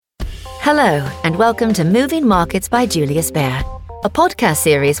Hello, and welcome to Moving Markets by Julius Baer, a podcast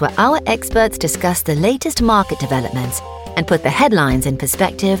series where our experts discuss the latest market developments and put the headlines in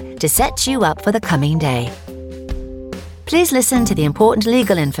perspective to set you up for the coming day. Please listen to the important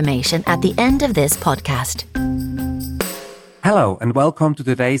legal information at the end of this podcast. Hello, and welcome to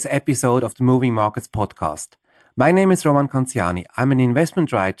today's episode of the Moving Markets podcast. My name is Roman Canziani. I'm an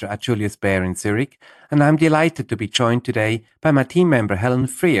investment writer at Julius Baer in Zurich, and I'm delighted to be joined today by my team member Helen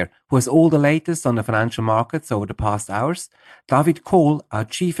Freer, who has all the latest on the financial markets over the past hours, David Kohl, our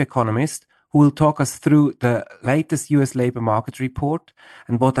Chief Economist, who will talk us through the latest US labor market report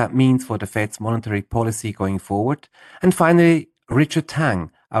and what that means for the Fed's monetary policy going forward, and finally, Richard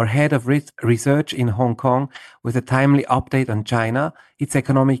Tang, our head of research in Hong Kong, with a timely update on China, its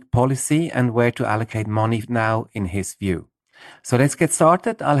economic policy, and where to allocate money now in his view. So let's get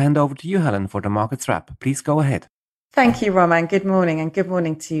started. I'll hand over to you, Helen, for the markets wrap. Please go ahead. Thank you, Roman. Good morning, and good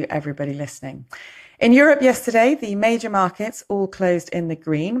morning to everybody listening. In Europe yesterday, the major markets all closed in the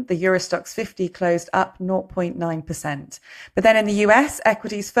green. The Euro Stoxx 50 closed up 0.9%. But then in the US,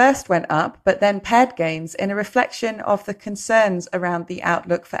 equities first went up, but then paired gains in a reflection of the concerns around the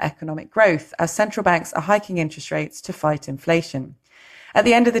outlook for economic growth as central banks are hiking interest rates to fight inflation. At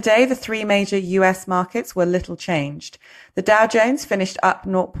the end of the day, the three major US markets were little changed. The Dow Jones finished up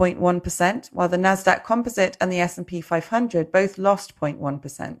 0.1%, while the Nasdaq Composite and the S&P 500 both lost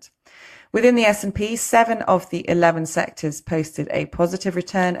 0.1%. Within the S&P, 7 of the 11 sectors posted a positive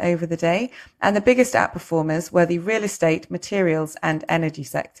return over the day, and the biggest outperformers were the real estate, materials, and energy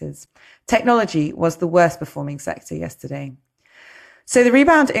sectors. Technology was the worst performing sector yesterday. So the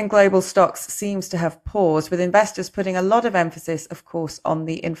rebound in global stocks seems to have paused, with investors putting a lot of emphasis, of course, on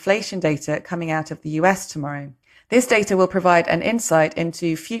the inflation data coming out of the US tomorrow. This data will provide an insight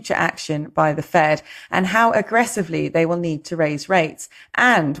into future action by the Fed and how aggressively they will need to raise rates,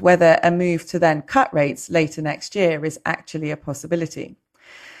 and whether a move to then cut rates later next year is actually a possibility.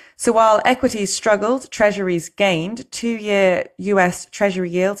 So while equities struggled, treasuries gained. 2-year US Treasury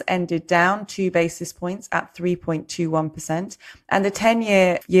yields ended down 2 basis points at 3.21%, and the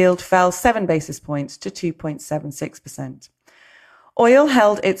 10-year yield fell 7 basis points to 2.76%. Oil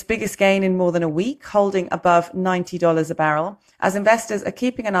held its biggest gain in more than a week, holding above $90 a barrel, as investors are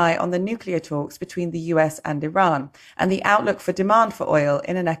keeping an eye on the nuclear talks between the US and Iran and the outlook for demand for oil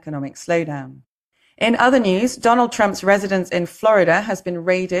in an economic slowdown. In other news, Donald Trump's residence in Florida has been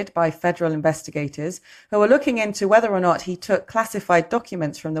raided by federal investigators who are looking into whether or not he took classified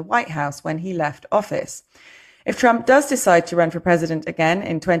documents from the White House when he left office. If Trump does decide to run for president again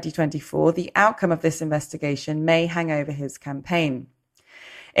in 2024, the outcome of this investigation may hang over his campaign.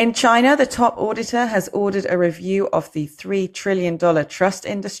 In China, the top auditor has ordered a review of the $3 trillion trust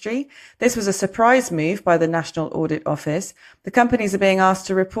industry. This was a surprise move by the National Audit Office. The companies are being asked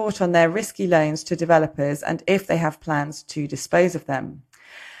to report on their risky loans to developers and if they have plans to dispose of them.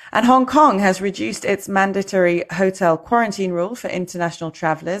 And Hong Kong has reduced its mandatory hotel quarantine rule for international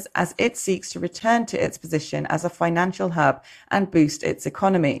travellers as it seeks to return to its position as a financial hub and boost its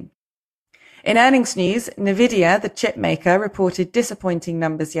economy. In earnings news, Nvidia, the chip maker, reported disappointing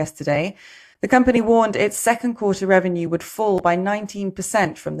numbers yesterday. The company warned its second quarter revenue would fall by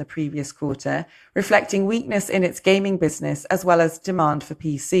 19% from the previous quarter, reflecting weakness in its gaming business as well as demand for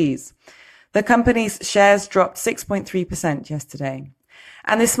PCs. The company's shares dropped 6.3% yesterday.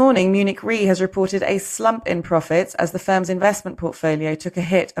 And this morning, Munich Re has reported a slump in profits as the firm's investment portfolio took a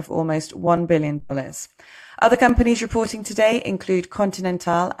hit of almost $1 billion. Other companies reporting today include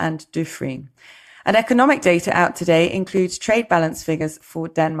Continental and Dufry. And economic data out today includes trade balance figures for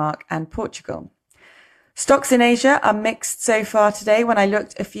Denmark and Portugal. Stocks in Asia are mixed so far today. When I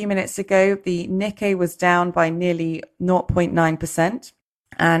looked a few minutes ago, the Nikkei was down by nearly 0.9%.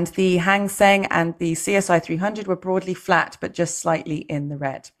 And the Hang Seng and the CSI 300 were broadly flat, but just slightly in the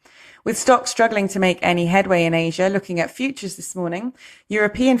red. With stocks struggling to make any headway in Asia, looking at futures this morning,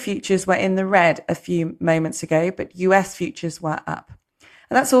 European futures were in the red a few moments ago, but US futures were up.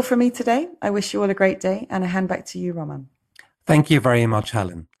 And that's all from me today. I wish you all a great day, and I hand back to you, Roman. Thank you very much,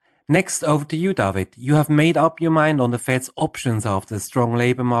 Helen. Next, over to you, David. You have made up your mind on the Fed's options after the strong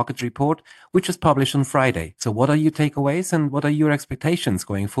labor market report, which was published on Friday. So what are your takeaways and what are your expectations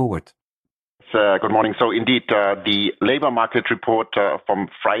going forward? Good morning. So indeed, the labor market report from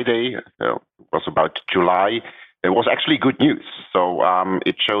Friday was about July. It was actually good news. So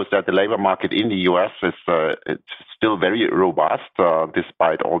it shows that the labor market in the US is it's still very robust,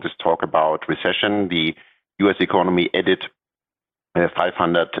 despite all this talk about recession. The US economy added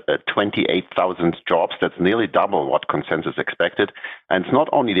 528,000 jobs. That's nearly double what consensus expected. And it's not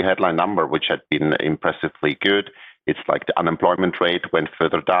only the headline number, which had been impressively good. It's like the unemployment rate went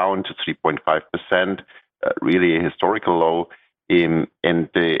further down to 3.5%, really a historical low.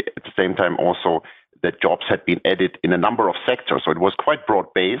 At the same time, also, the jobs had been added in a number of sectors. So it was quite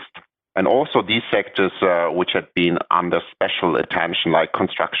broad-based. And also these sectors which had been under special attention, like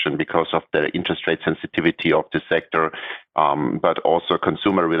construction, because of the interest rate sensitivity of the sector, but also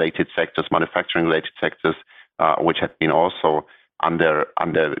consumer-related sectors, manufacturing-related sectors, which had been also under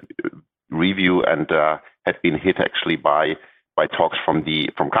review and had been hit actually by talks from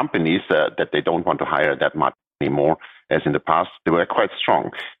companies that they don't want to hire that much anymore as in the past. They were quite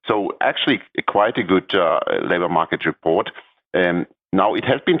strong. So actually quite a good labor market report. Now, it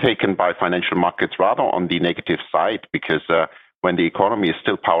has been taken by financial markets rather on the negative side, because when the economy is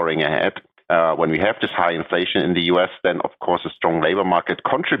still powering ahead, when we have this high inflation in the US, then, of course, a strong labor market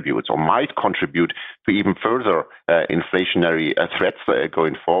contributes or might contribute to even further inflationary threats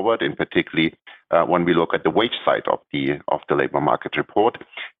going forward, in particularly when we look at the wage side of the labor market report.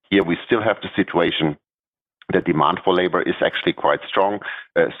 Here, we still have the situation that demand for labor is actually quite strong.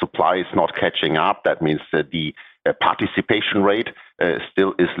 Supply is not catching up. That means that the participation rate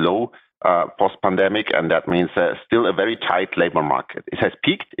still is low post-pandemic, and that means still a very tight labor market. It has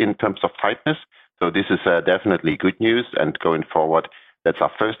peaked in terms of tightness, so this is definitely good news, and going forward, that's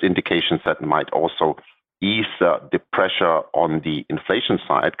our first indications that might also ease the pressure on the inflation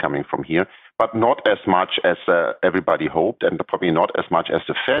side coming from here, but not as much as everybody hoped, and probably not as much as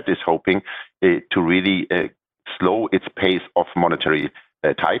the Fed is hoping to really slow its pace of monetary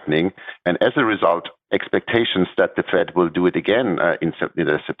tightening. And as a result, expectations that the Fed will do it again in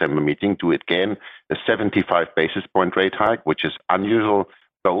the September meeting, do it again, a 75 basis point rate hike, which is unusual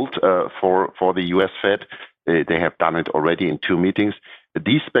bold for the US Fed. They have done it already in 2 meetings.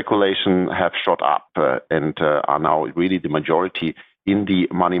 These speculations have shot up and are now really the majority in the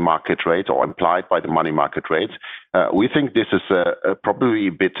money market rates, or implied by the money market rates. We think this is probably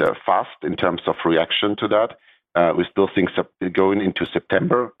a bit fast in terms of reaction to that. We still think going into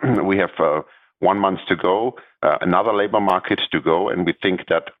September, we have 1 month to go, another labor market to go, and we think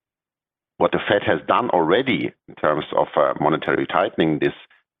that what the Fed has done already in terms of monetary tightening, this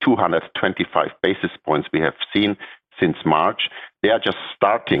 225 basis points we have seen since March, they are just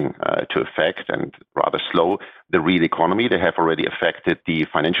starting to affect, and rather slow, the real economy. They have already affected the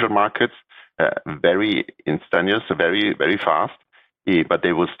financial markets very instantaneous, very, very fast. But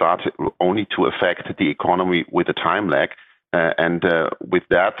they will start only to affect the economy with a time lag. And with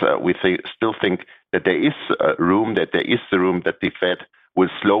that, we still think that there is room that the Fed will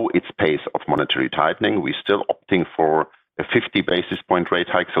slow its pace of monetary tightening. We're still opting for a 50 basis point rate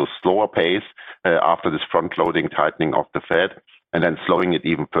hike, so slower pace after this front-loading tightening of the Fed, and then slowing it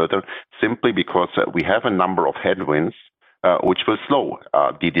even further, simply because we have a number of headwinds which will slow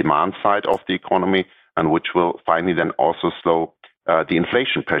the demand side of the economy, and which will finally then also slow the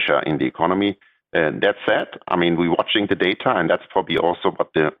inflation pressure in the economy. And that said, I mean, we're watching the data, and that's probably also what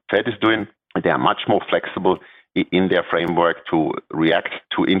the Fed is doing. They are much more flexible in their framework to react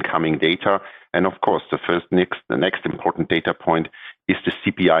to incoming data. And of course, the next important data point is the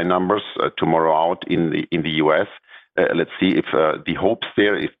CPI numbers tomorrow out in the US. Let's see if the hopes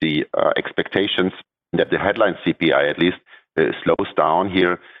there, if the expectations that the headline CPI at least slows down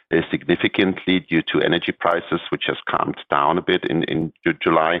here significantly due to energy prices, which has calmed down a bit in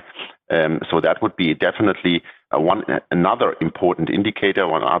July. So that would be definitely another important indicator,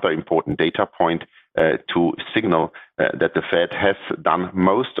 one other important data point to signal that the Fed has done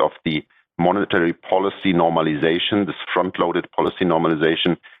most of the monetary policy normalization, this front-loaded policy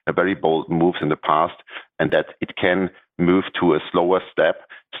normalization, a very bold moves in the past, and that it can move to a slower step,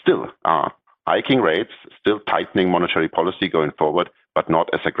 still hiking rates, still tightening monetary policy going forward, but not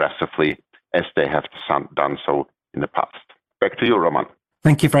as aggressively as they have done so in the past. Back to you, Roman.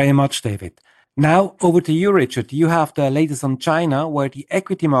 Thank you very much, David. Now over to you, Richard. You have the latest on China, where the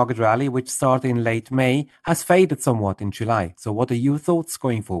equity market rally, which started in late May, has faded somewhat in July. So what are your thoughts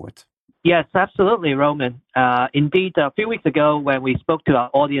going forward? Yes, absolutely, Roman. Indeed, a few weeks ago when we spoke to our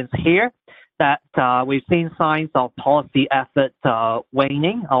audience here, that we've seen signs of policy effort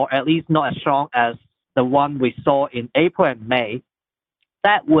waning, or at least not as strong as the one we saw in April and May.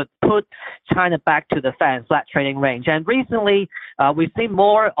 That would put China back to the fair and flat trading range. And recently, we've seen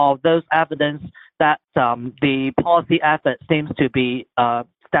more of those evidence that the policy effort seems to be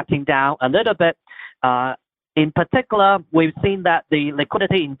stepping down a little bit. In particular, we've seen that the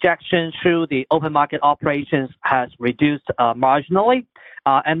liquidity injection through the open market operations has reduced marginally.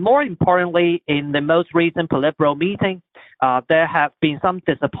 And more importantly, in the most recent Politburo meeting, there have been some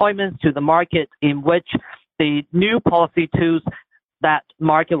disappointments to the market in which the new policy tools that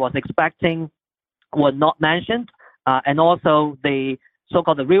market was expecting were not mentioned. and also the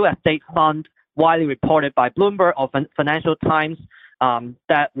so-called the real estate fund widely reported by Bloomberg or Financial Times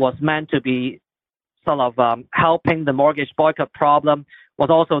that was meant to be sort of helping the mortgage boycott problem was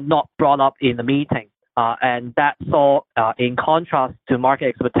also not brought up in the meeting. And that saw in contrast to market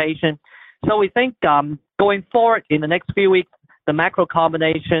expectation. So we think going forward in the next few weeks, the macro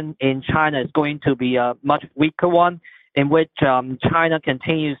combination in China is going to be a much weaker one, in which China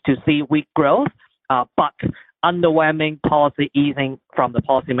continues to see weak growth, but underwhelming policy easing from the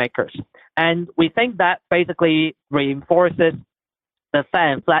policymakers. And we think that basically reinforces the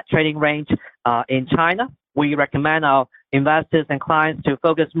fair and flat trading range in China. We recommend our investors and clients to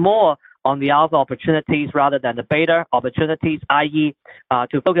focus more on the alpha opportunities rather than the beta opportunities, i.e.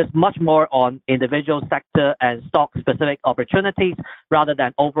 To focus much more on individual sector and stock-specific opportunities rather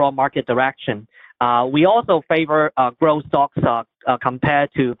than overall market direction. We also favor growth stocks compared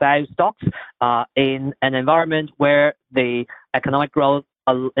to value stocks in an environment where the economic growth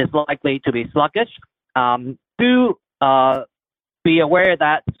is likely to be sluggish. Do be aware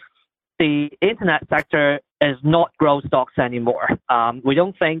that the internet sector is not growth stocks anymore. We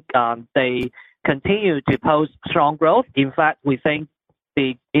don't think they continue to post strong growth. In fact, we think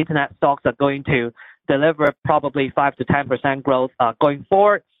the internet stocks are going to deliver probably 5 to 10% growth going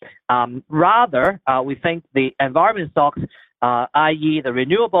forward. Rather, we think the environment stocks, i.e. the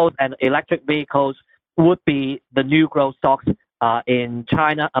renewables and electric vehicles, would be the new growth stocks in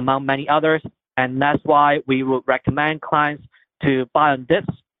China, among many others. And that's why we would recommend clients to buy on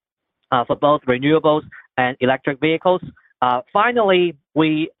dips for both renewables and electric vehicles. Finally,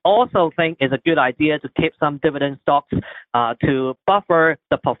 we also think it's a good idea to keep some dividend stocks to buffer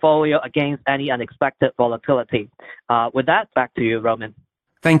the portfolio against any unexpected volatility. With that, back to you, Roman.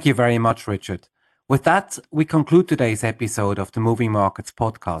 Thank you very much, Richard. With that, we conclude today's episode of the Moving Markets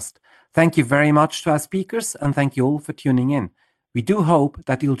podcast. Thank you very much to our speakers, and thank you all for tuning in. We do hope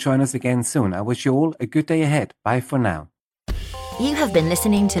that you'll join us again soon. I wish you all a good day ahead. Bye for now. You have been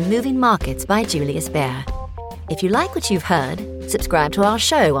listening to Moving Markets by Julius Baer. If you like what you've heard, subscribe to our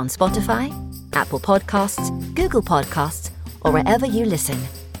show on Spotify, Apple Podcasts, Google Podcasts, or wherever you listen.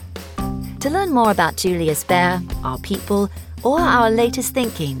 To learn more about Julius Baer, our people, or our latest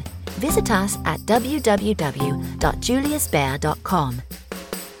thinking, visit us at www.juliusbaer.com.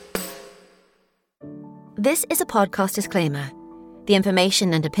 This is a podcast disclaimer. The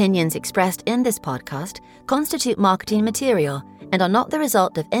information and opinions expressed in this podcast constitute marketing material and are not the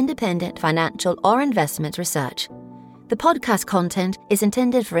result of independent financial or investment research. The podcast content is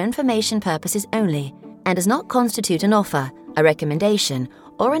intended for information purposes only and does not constitute an offer, a recommendation,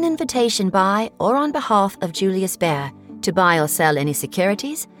 or an invitation by or on behalf of Julius Baer to buy or sell any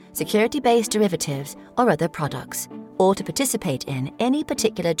securities, security-based derivatives, or other products, or to participate in any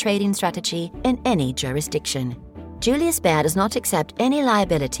particular trading strategy in any jurisdiction. Julius Baer does not accept any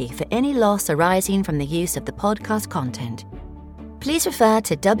liability for any loss arising from the use of the podcast content. Please refer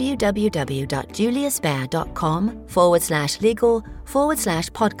to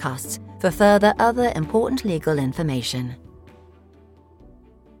www.juliusbaer.com/legal/podcasts for further other important legal information.